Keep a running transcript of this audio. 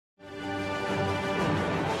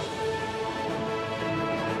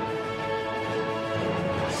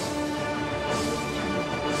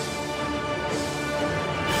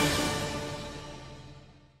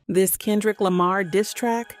This Kendrick Lamar diss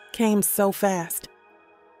track came so fast.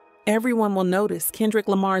 Everyone will notice Kendrick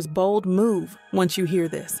Lamar's bold move once you hear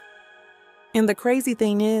this. And the crazy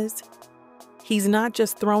thing is, he's not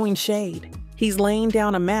just throwing shade, he's laying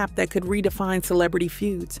down a map that could redefine celebrity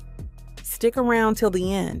feuds. Stick around till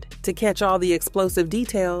the end to catch all the explosive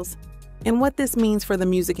details and what this means for the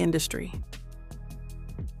music industry.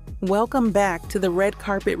 Welcome back to the Red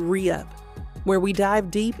Carpet Re-Up, where we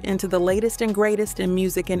dive deep into the latest and greatest in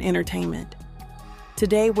music and entertainment.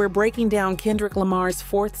 Today, we're breaking down Kendrick Lamar's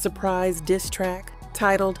fourth surprise diss track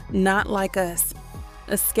titled Not Like Us,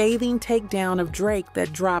 a scathing takedown of Drake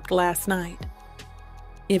that dropped last night.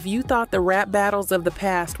 If you thought the rap battles of the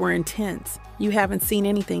past were intense, you haven't seen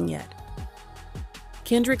anything yet.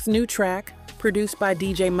 Kendrick's new track, produced by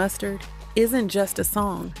DJ Mustard, isn't just a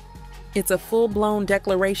song. It's a full-blown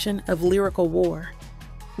declaration of lyrical war.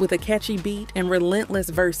 With a catchy beat and relentless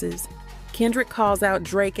verses, Kendrick calls out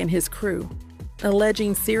Drake and his crew,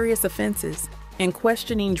 alleging serious offenses and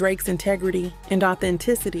questioning Drake's integrity and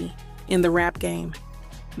authenticity in the rap game.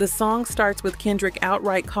 The song starts with Kendrick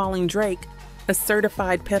outright calling Drake a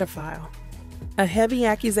certified pedophile, a heavy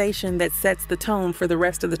accusation that sets the tone for the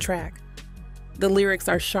rest of the track. The lyrics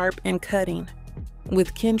are sharp and cutting,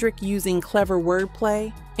 with Kendrick using clever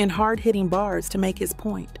wordplay and hard-hitting bars to make his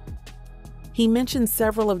point. He mentions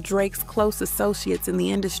several of Drake's close associates in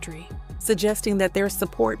the industry, suggesting that their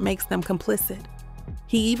support makes them complicit.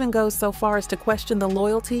 He even goes so far as to question the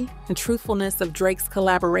loyalty and truthfulness of Drake's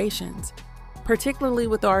collaborations, particularly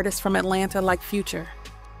with artists from Atlanta like Future,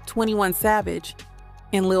 21 Savage,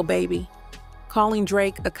 and Lil Baby, calling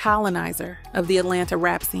Drake a colonizer of the Atlanta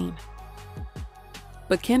rap scene.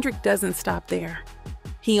 But Kendrick doesn't stop there.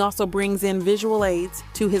 He also brings in visual aids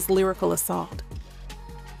to his lyrical assault.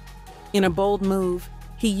 In a bold move,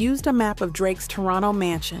 he used a map of Drake's Toronto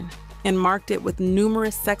mansion and marked it with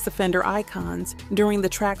numerous sex offender icons during the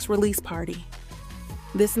track's release party.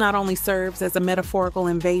 This not only serves as a metaphorical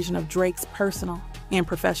invasion of Drake's personal and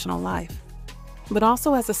professional life, but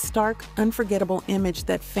also as a stark, unforgettable image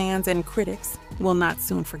that fans and critics will not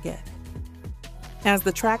soon forget. As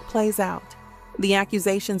the track plays out, the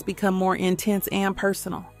accusations become more intense and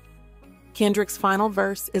personal. Kendrick's final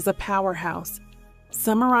verse is a powerhouse,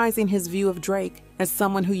 summarizing his view of Drake as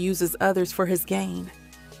someone who uses others for his gain,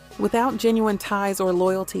 without genuine ties or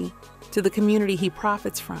loyalty to the community he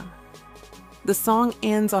profits from. The song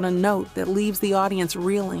ends on a note that leaves the audience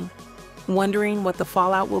reeling, wondering what the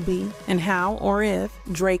fallout will be and how or if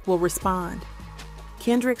Drake will respond.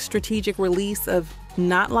 Kendrick's strategic release of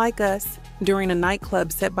Not Like Us during a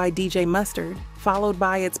nightclub set by DJ Mustard, followed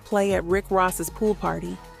by its play at Rick Ross's pool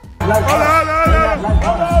party. Hold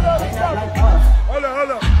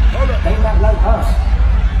on.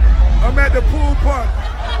 I'm at the pool party.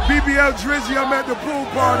 BBL Drizzy, I'm at the pool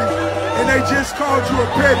party, and they just called you a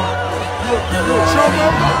petty. You a chomo?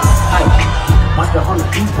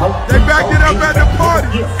 They backed it up at the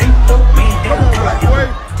party. Come on, Black Boy.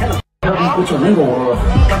 What your lingo was.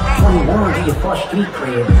 21 to your first street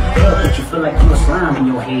cred. They'll put you feel like you a slime in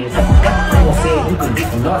your head. People say you can be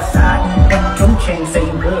from north side. 2 Chainz say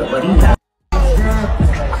you good, but he not.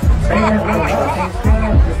 They not like us.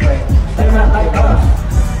 They not like us.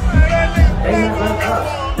 They not like us.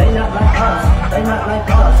 They not like us. They not like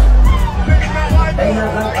us. They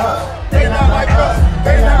not like us. They not like us.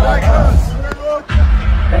 They not like us.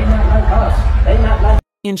 They not like us. They not like us.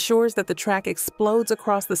 Ensures that the track explodes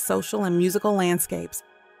across the social and musical landscapes.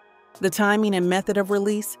 The timing and method of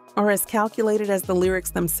release are as calculated as the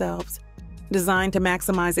lyrics themselves, designed to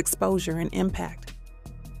maximize exposure and impact.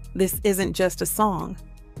 This isn't just a song.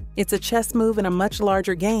 It's a chess move in a much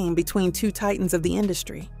larger game between two titans of the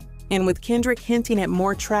industry. And with Kendrick hinting at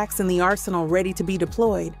more tracks in the arsenal ready to be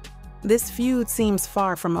deployed, this feud seems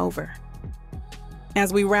far from over.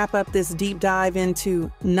 As we wrap up this deep dive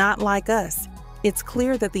into Not Like Us, it's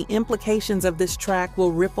clear that the implications of this track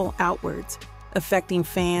will ripple outwards, affecting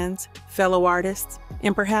fans, fellow artists,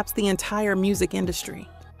 and perhaps the entire music industry.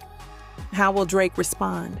 How will Drake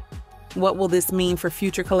respond? What will this mean for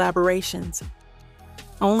future collaborations?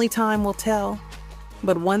 Only time will tell,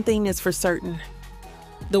 but one thing is for certain.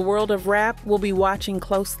 The world of rap will be watching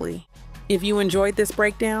closely. If you enjoyed this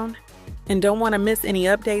breakdown and don't want to miss any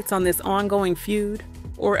updates on this ongoing feud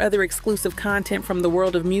or other exclusive content from the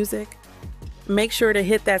world of music, make sure to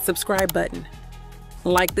hit that subscribe button.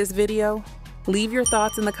 Like this video, leave your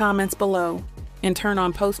thoughts in the comments below, and turn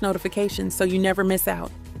on post notifications so you never miss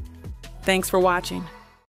out. Thanks for watching.